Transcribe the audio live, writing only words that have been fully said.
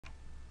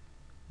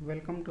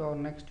Welcome to our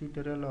next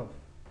tutorial of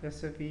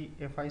SAP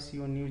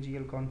FICO new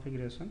GL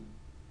configuration.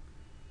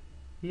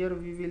 Here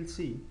we will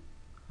see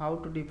how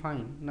to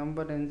define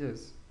number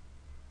ranges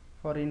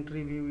for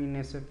entry view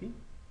in SAP.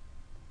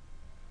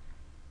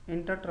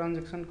 Enter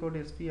transaction code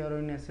SPRO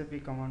in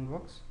SAP command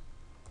box.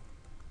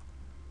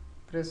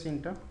 Press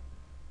enter.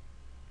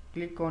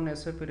 Click on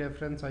SAP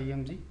reference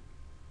IMG.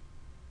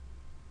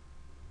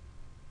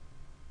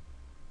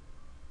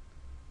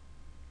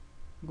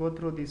 Go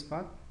through this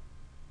path: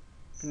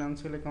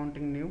 financial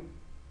accounting new,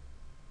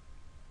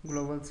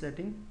 global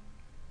setting,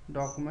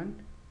 document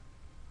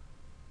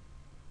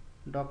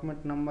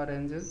number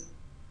ranges,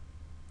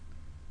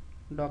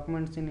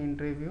 documents in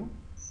entry view,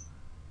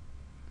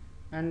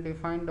 and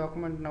define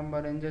document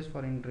number ranges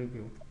for entry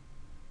view.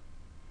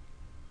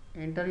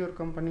 Enter your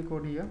company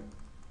code here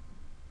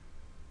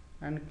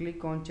and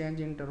click on change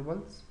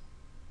intervals.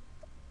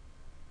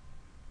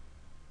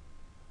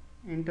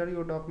 Enter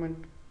your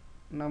document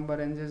number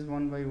ranges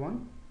one by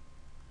one.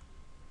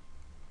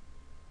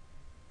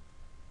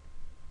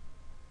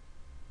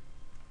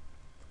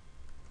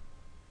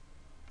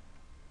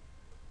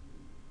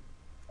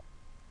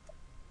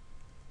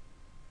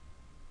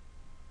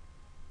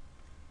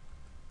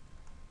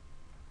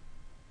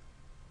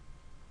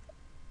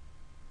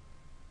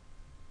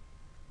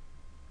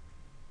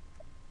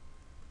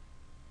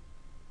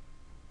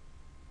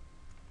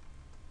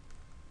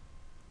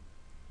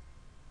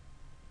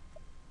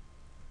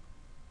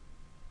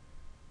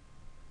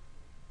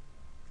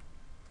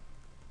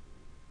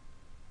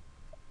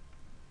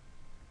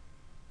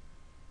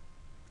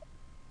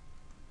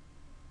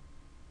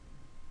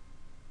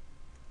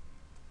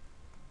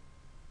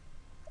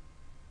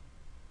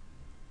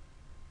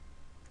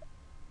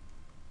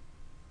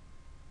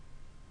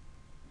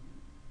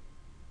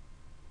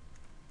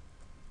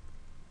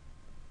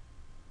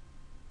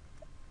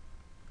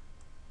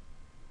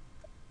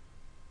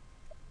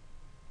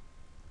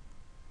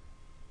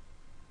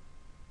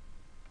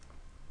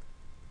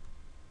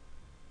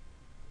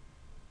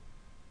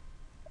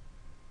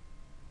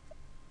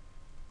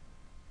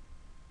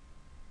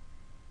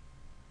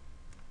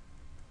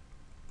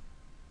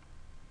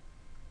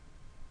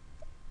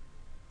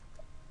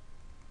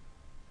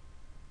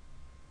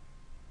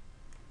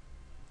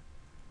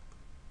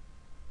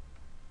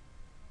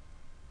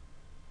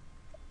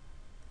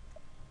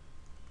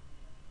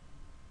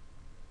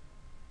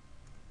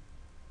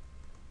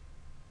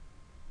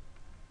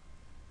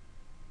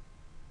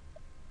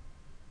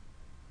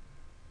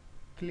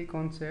 Click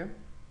on save.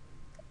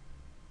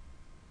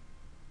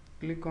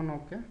 Click on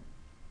OK.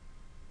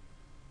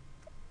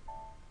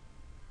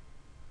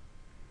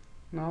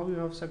 Now you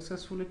have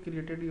successfully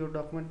created your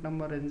document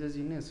number ranges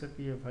in SAP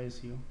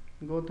FICO.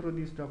 Go through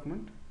this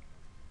document.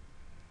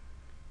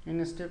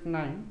 In step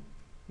 9,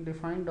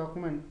 define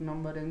document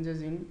number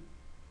ranges in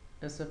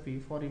SAP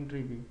for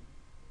entry view.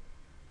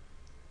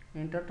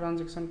 Enter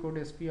transaction code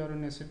SPRO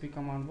in SAP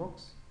command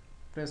box.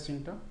 Press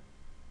enter.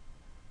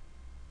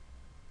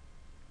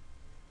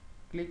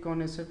 Click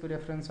on SAP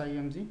reference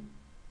IMG.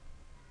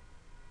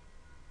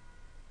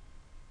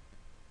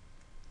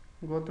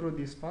 Go through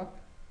this path: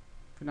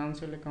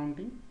 financial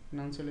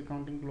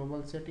accounting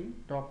global setting,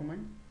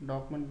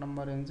 document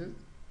number ranges,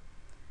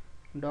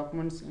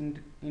 documents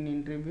in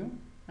entry view,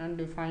 and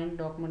define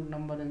document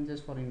number ranges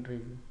for entry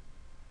view.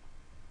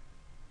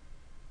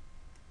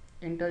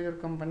 Enter your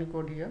company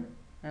code here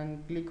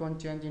and click on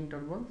change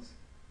intervals.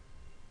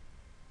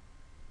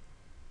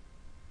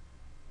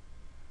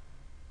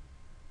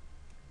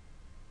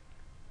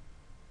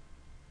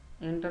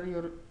 Enter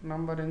your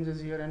number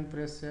ranges here and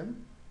press save.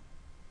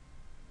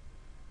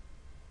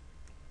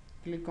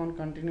 Click on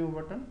continue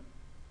button.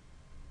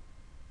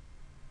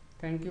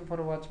 Thank you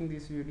for watching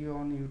this video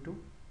on YouTube.